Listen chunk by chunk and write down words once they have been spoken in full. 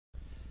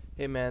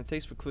Hey man,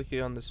 thanks for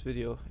clicking on this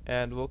video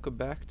and welcome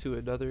back to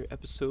another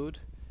episode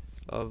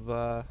of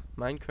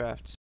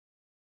Minecraft.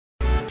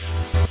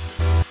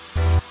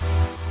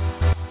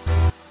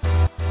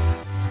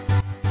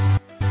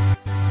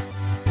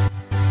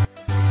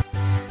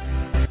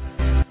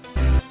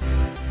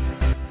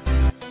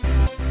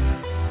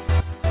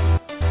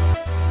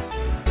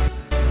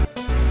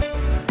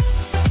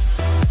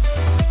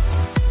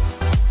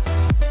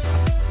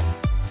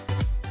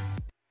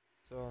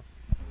 So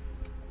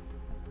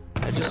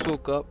I just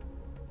woke up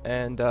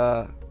and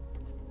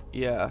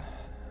yeah,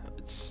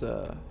 it's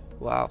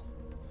wow.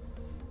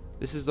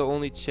 This is the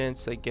only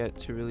chance I get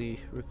to really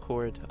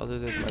record other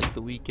than like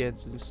the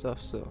weekends and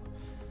stuff. So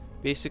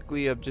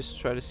basically I'm just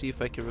trying to see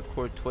if I can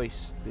record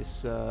twice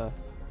this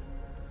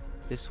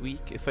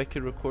week. If I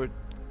can record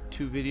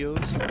 2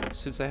 videos,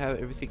 since I have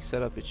everything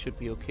set up, it should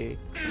be okay.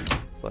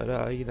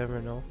 But you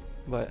never know.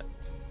 But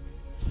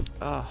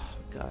oh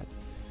god,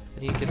 I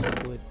need to get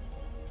some wood.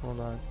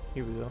 Hold on,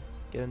 here we go.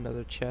 Get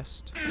another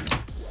chest.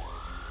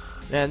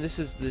 Man, this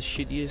is the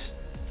shittiest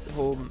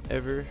home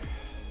ever,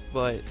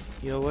 but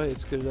you know what?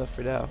 It's good enough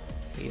for now,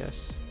 I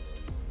guess.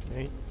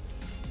 Right?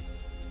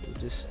 We'll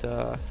just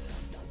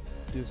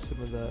do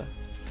some of the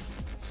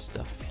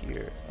stuff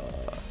here.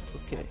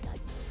 Okay.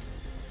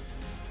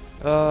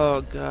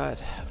 Oh god.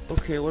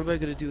 Okay, what am I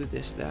gonna do with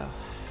this now?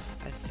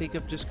 I think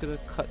I'm just gonna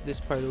cut this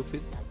part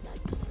open.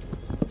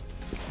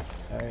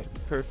 Alright,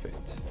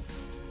 perfect.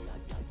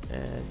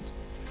 And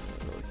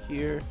go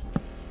here.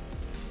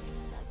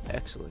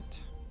 Excellent.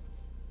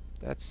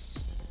 I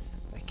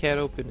can't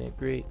open it.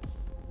 Great.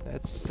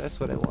 That's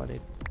what I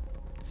wanted.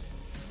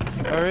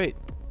 Alright.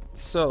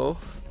 So,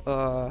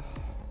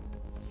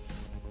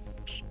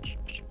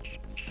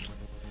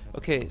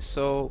 okay,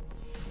 so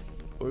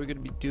what we're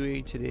gonna be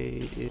doing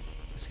today is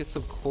let's get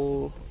some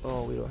coal.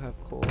 Oh, we don't have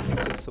coal.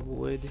 Let's get some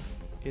wood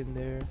in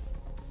there.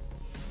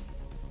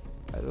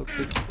 I don't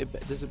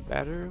think does it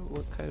matter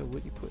what kind of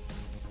wood you put?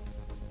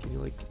 Can you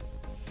like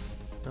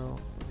no,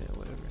 okay,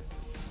 whatever.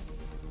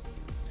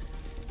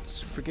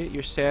 Just forget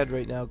your sand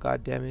right now,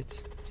 god damn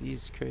it.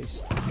 Jesus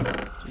Christ.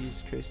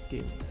 Jesus Christ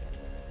game.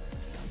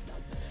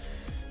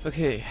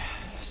 Okay,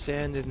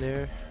 sand in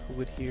there,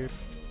 wood here.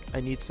 I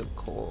need some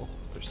coal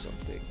or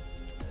something.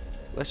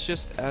 Let's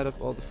just add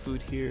up all the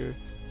food here.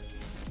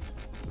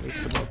 Make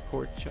some more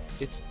pork chop.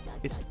 It's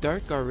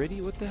dark already?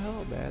 What the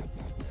hell, man?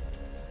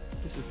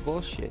 This is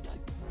bullshit.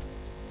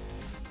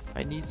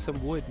 I need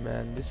some wood,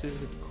 man. This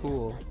isn't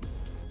cool.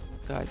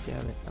 God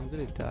damn it, I'm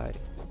gonna die.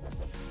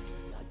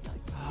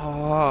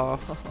 Oh.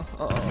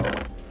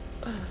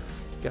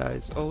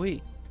 Guys, oh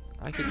wait,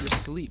 I can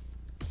just sleep.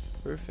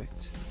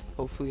 Perfect.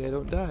 Hopefully I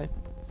don't die.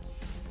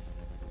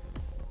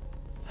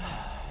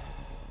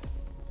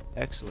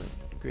 Excellent,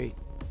 great.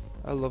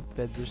 I love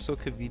beds, they're so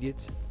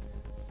convenient.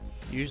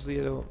 Usually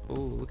I don't. Oh,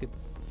 look at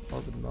all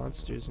the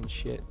monsters and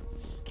shit.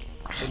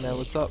 Hey man,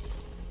 what's up?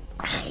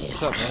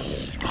 What's up,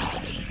 man?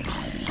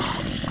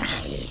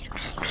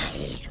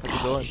 How's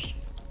it going?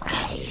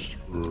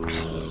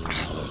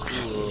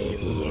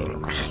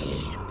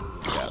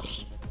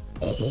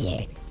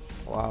 Yeah.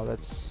 Wow,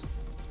 that's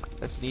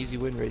an easy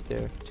win right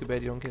there. Too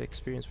bad you don't get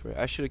experience for it.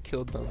 I should have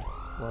killed them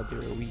while they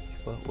were weak,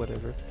 but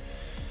whatever.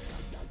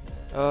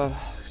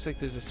 Looks like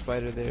there's a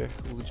spider there.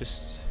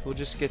 We'll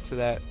just get to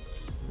that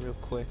real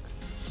quick.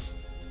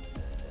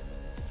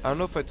 I don't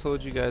know if I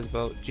told you guys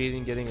about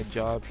Jayden getting a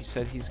job. He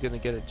said he's gonna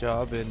get a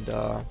job and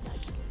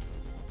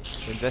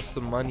invest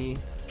some money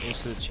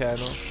into the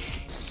channel.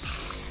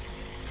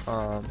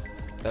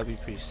 That'd be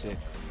pretty sick.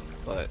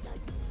 But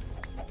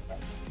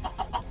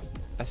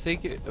I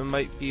think it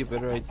might be a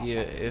better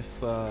idea if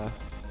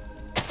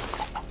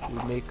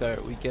we make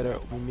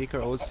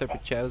our own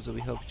separate channels and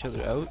we help each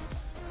other out.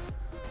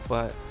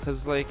 But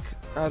cause like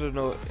I don't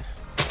know,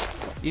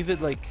 even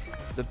like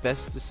the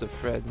bestest of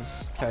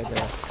friends kind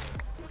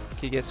of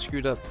can get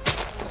screwed up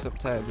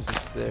sometimes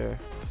if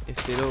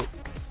they don't,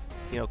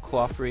 you know,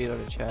 cooperate on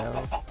a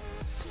channel.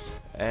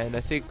 And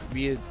I think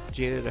me and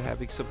Jayden are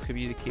having some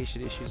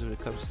communication issues when it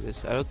comes to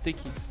this. I don't think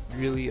he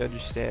really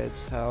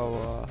understands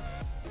how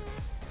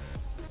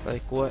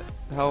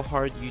how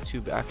hard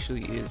YouTube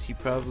actually is. He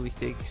probably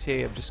thinks,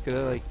 hey, I'm just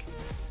gonna like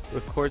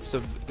record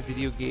some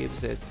video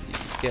games and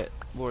get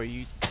more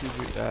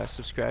YouTube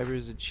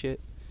subscribers and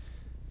shit.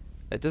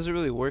 It doesn't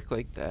really work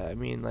like that. I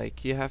mean,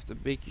 like, you have to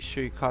make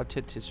sure your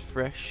content is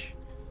fresh,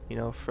 you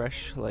know,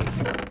 fresh, like,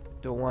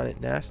 don't want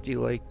it nasty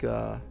like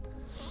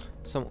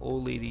some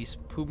old lady's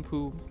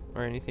Poom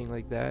or anything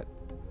like that.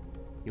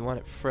 You want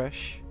it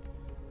fresh,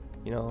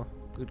 you know,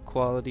 good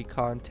quality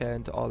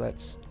content, all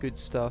that good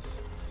stuff.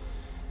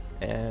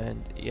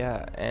 And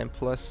yeah, and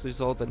plus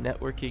there's all the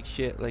networking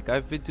shit. Like,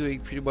 I've been doing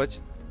pretty much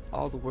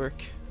all the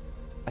work.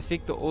 I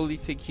think the only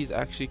thing he's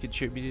actually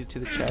contributed to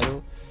the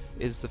channel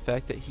is the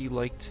fact that he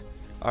liked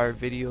our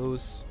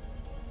videos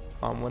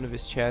on one of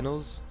his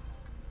channels.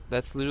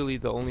 That's literally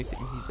the only thing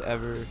he's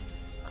ever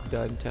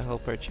done to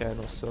help our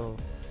channel. So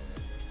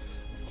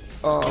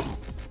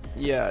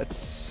yeah,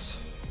 it's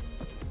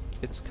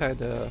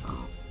kind of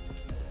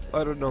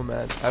I don't know,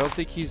 man. I don't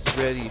think he's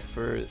ready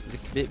for the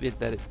commitment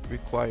that it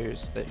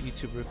requires, that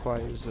YouTube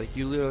requires. Like,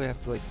 you literally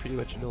have to, like, pretty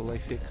much know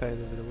life it kind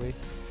of in a way.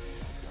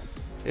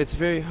 It's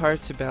very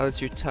hard to balance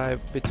your time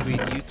between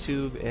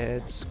YouTube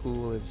and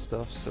school and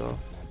stuff, so,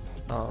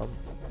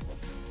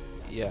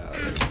 yeah,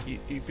 like,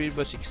 you pretty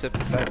much accept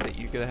the fact that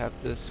you're gonna have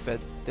to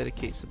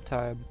dedicate some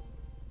time,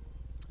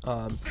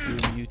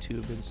 doing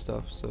YouTube and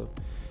stuff, so,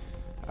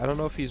 I don't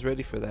know if he's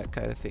ready for that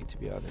kind of thing, to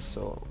be honest,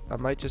 so, I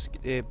might just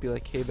be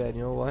like, hey man,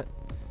 you know what,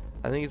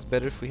 I think it's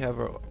better if we have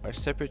our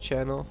separate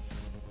channel,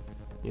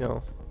 you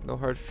know, no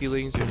hard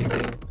feelings or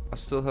anything, I'll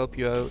still help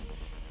you out,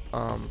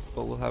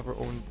 but we'll have our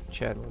own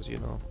channels, you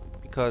know,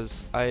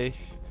 because I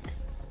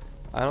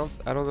don't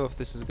know if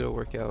this is gonna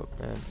work out,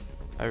 man.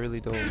 I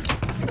really don't.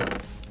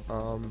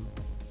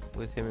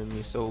 With him and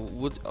me, so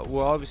we'll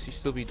obviously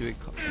still be doing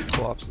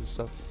co-ops and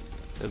stuff.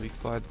 That'll be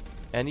fun.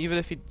 And even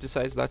if he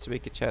decides not to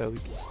make a channel, we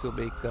can still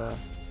make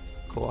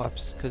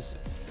co-ops, because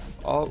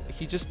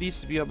he just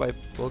needs to be on my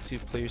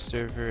multiplayer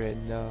server, and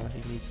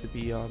he needs to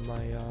be on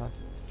my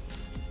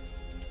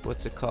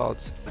what's it called?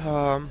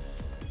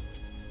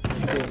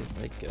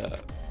 Like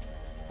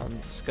on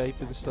Skype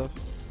and stuff.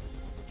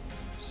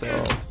 So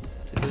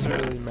it doesn't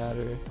really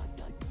matter.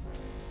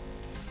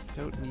 I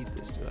don't need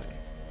this, do I?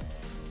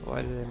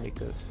 Why did I make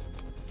a...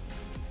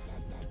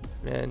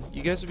 Man,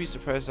 you guys would be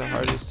surprised how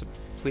hard it is to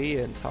play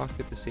and talk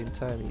at the same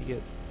time. You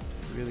get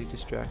really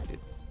distracted.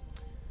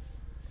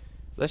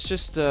 Let's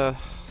just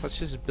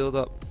build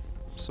up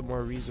some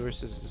more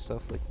resources and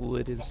stuff, like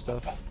wood and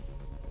stuff.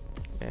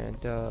 And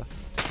yeah,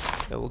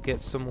 we'll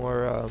get some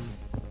more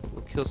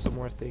we'll kill some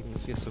more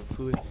things, get some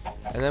food,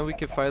 and then we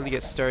can finally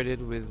get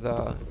started with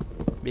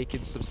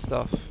making some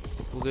stuff.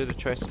 We're gonna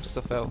try some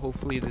stuff out.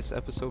 Hopefully this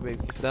episode,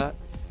 maybe if not,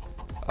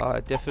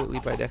 definitely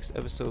by next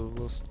episode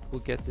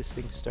we'll get this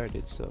thing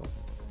started. So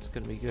it's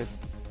gonna be good.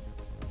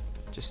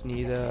 Just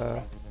need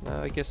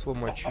I guess one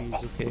more tree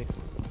is okay.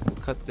 We'll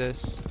cut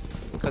this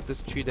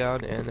tree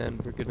down, and then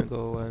we're gonna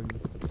go and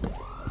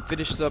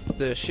finish up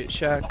the shit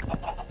shack,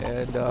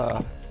 and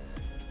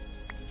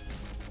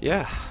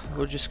yeah,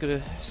 we're just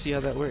gonna see how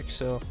that works.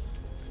 So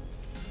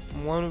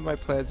one of my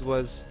plans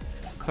was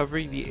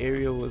covering the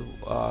area with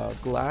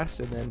glass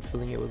and then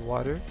filling it with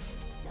water,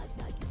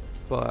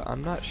 but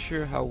I'm not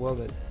sure how well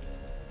that's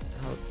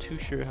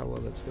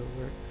gonna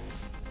work.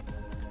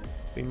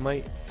 We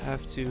might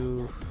have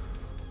to,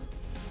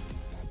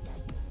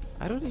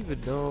 I don't even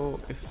know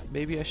if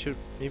maybe I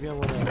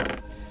wanna,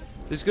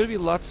 there's gonna be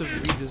lots of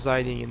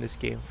redesigning in this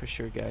game for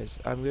sure, guys.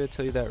 I'm gonna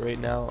tell you that right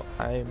now.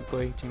 I am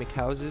going to make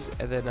houses,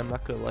 and then I'm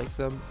not gonna like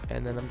them,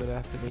 and then I'm gonna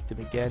have to make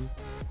them again.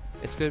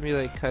 It's gonna be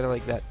like kind of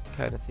like that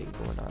kind of thing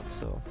going on.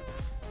 So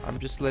I'm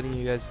just letting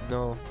you guys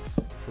know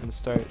from the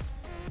start.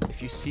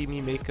 If you see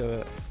me make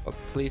a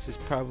place, it's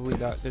probably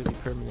not gonna be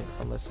permanent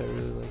unless I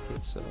really like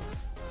it. So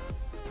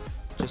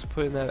just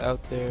putting that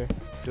out there.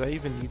 Do I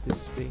even need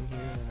this thing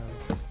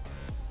here?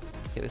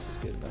 Okay, this is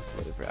good enough.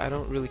 Whatever. I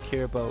don't really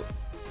care about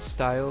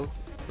style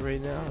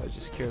right now. I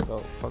just care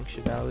about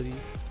functionality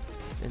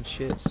and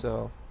shit.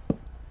 So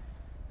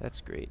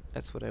that's great.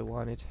 That's what I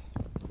wanted.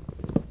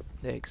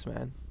 Thanks,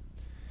 man.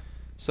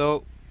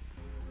 So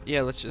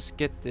yeah, let's just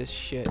get this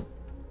shit.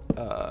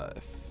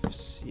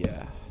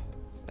 Yeah,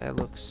 that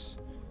looks.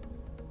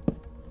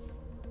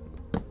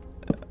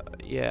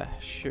 Yeah,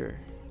 sure,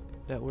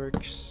 that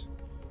works.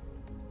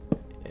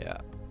 Yeah,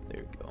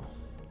 there we go.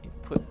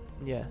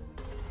 Yeah.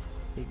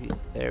 Maybe,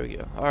 there we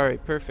go.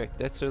 Alright, perfect.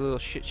 That's our little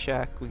shit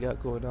shack we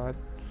got going on.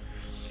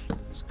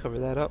 Let's cover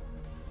that up.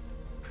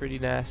 Pretty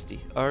nasty.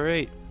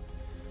 Alright.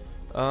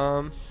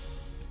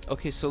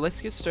 Okay, so let's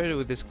get started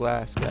with this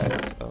glass,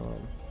 guys.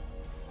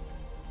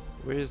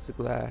 Where's the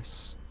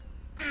glass?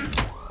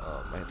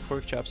 My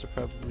pork chops are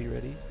probably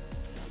ready.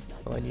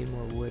 Oh, I need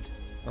more wood.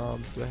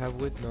 Do I have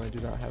wood? No, I do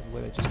not have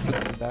wood. I just put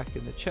them back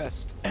in the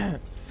chest.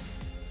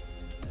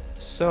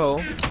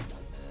 So,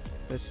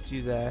 let's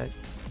do that.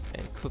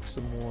 And cook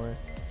some more.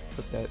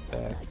 Put that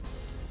back.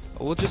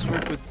 We'll just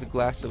work with the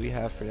glass that we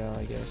have for now,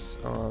 I guess.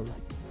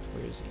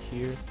 Where is it?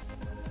 Here.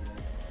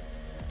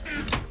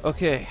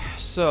 Okay,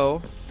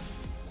 so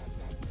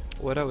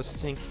what I was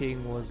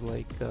thinking was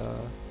like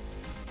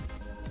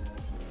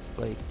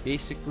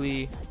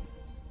basically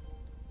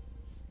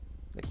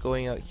like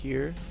going out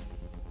here,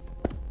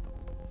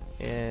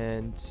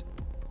 and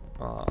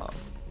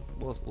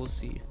we'll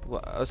see.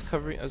 Well, I was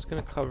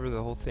gonna cover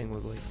the whole thing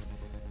with like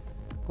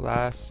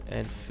glass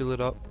and fill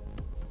it up.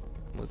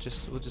 We'll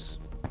just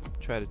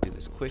try to do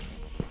this quick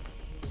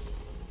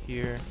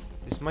here.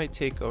 This might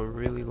take a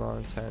really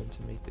long time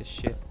to make this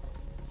shit.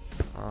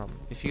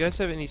 If you guys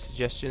have any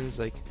suggestions,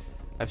 like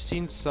I've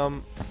seen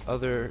some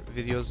other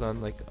videos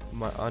on like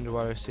my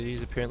underwater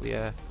cities. Apparently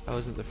I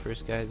wasn't the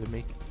first guy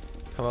to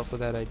come up with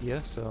that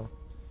idea, so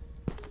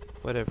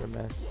whatever,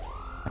 man.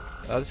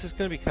 This is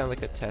gonna be kind of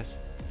like a test.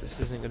 This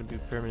isn't gonna be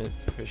permanent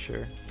for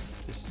sure.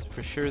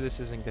 This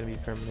isn't gonna be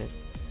permanent.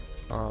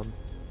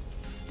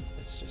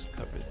 Let's just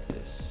cover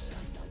this.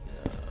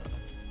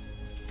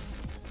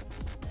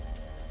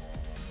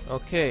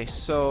 Okay,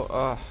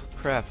 so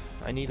crap,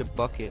 I need a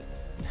bucket.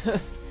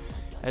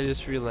 I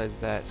just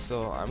realized that,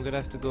 so I'm gonna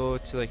have to go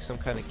to like some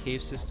kind of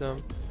cave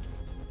system.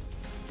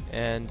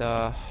 And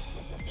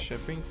should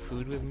I bring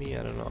food with me?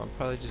 I don't know. I'll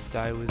probably just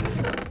die with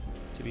it,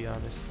 to be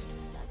honest.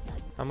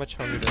 How much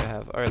hunger do I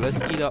have? Alright, let's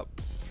eat up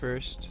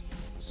first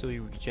so we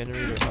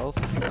regenerate our health.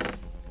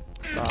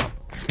 Stop.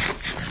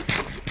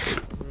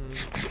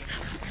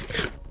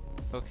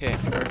 Okay,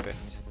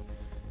 perfect.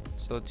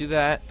 So do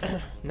that.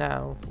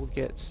 Now we'll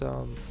get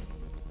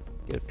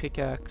a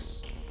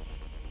pickaxe.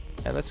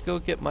 And let's go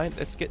get mine.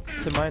 Let's get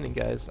to mining,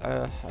 guys.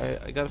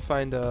 I gotta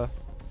find a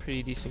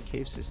pretty decent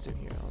cave system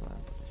here. Hold on.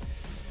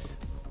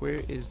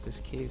 Where is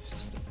this cave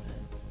system,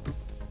 man?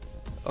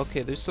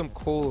 Okay, there's some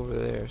coal over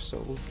there,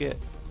 so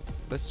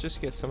let's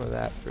just get some of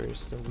that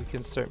first, and we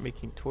can start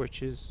making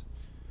torches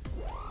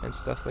and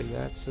stuff like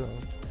that. So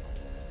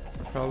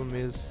the problem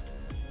is,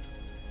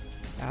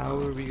 how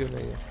are we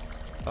gonna?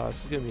 Oh,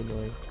 this is gonna be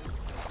annoying.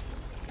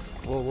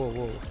 Whoa, whoa,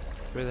 whoa!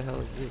 Where the hell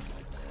is this?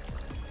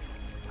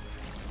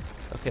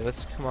 Okay,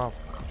 let's come on,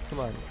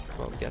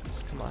 we got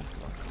this. Come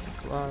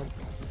on.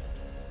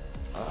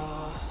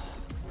 Ah,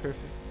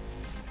 perfect.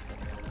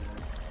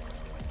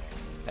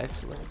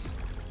 Excellent.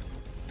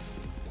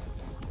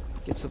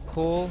 Get some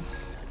coal.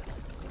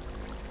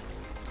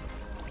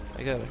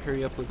 I gotta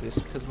hurry up with this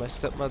because my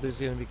stepmother's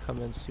gonna be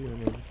coming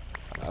soon and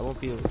I won't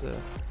be able to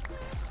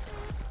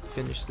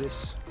finish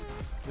this.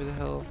 Where the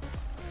hell?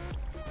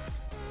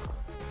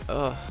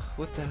 Ugh,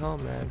 what the hell,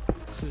 man?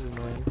 This is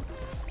annoying.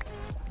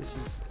 This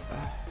is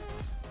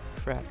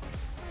crap.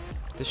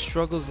 The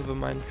struggles of a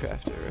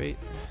Minecrafter, right?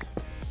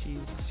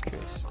 Jesus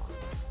Christ.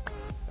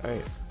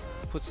 Alright,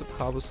 put some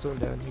cobblestone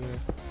down here.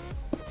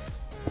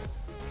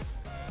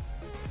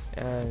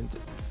 And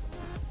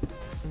I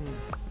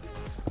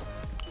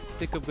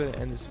think I'm gonna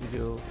end this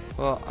video.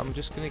 Well, I'm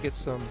just gonna get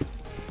some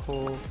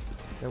coal,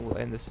 and we'll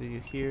end this video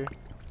here.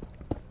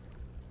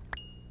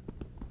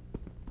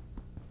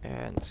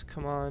 And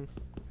come on,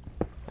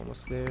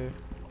 almost there.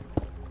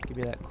 Give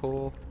me that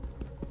coal.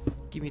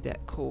 Give me that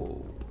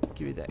coal.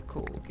 Give me that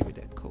coal. Give me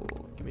that coal.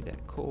 Give me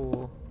that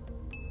coal.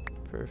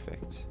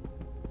 Perfect.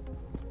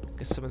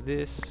 Get some of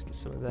this. Get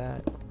some of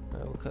that.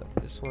 We'll cut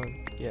this one.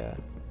 Yeah.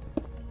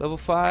 Level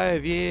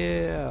 5,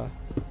 yeah!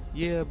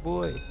 Yeah,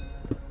 boy!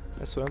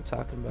 That's what I'm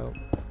talking about.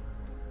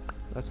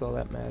 That's all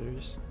that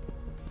matters.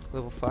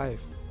 Level 5.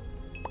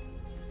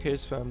 Who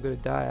cares if I'm gonna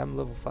die? I'm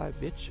level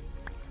 5, bitch.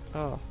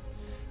 Oh.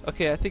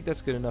 Okay, I think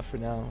that's good enough for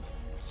now.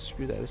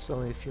 Screw that, there's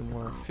only a few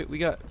more. We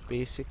got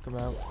basic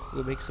amount.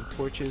 We'll make some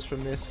torches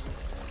from this.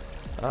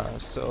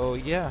 So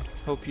yeah,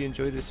 hope you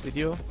enjoyed this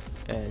video,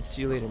 and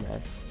see you later,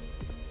 man.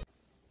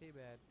 Hey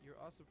man, you're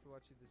awesome for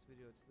watching this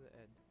video to the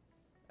end.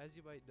 As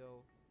you might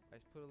know,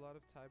 I've put a lot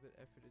of time and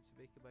effort into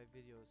making my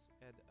videos,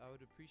 and I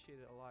would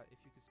appreciate it a lot if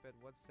you could spend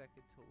 1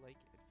 second to like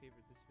and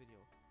favorite this video.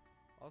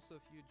 Also,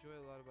 if you enjoy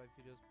a lot of my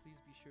videos, please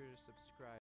be sure to subscribe.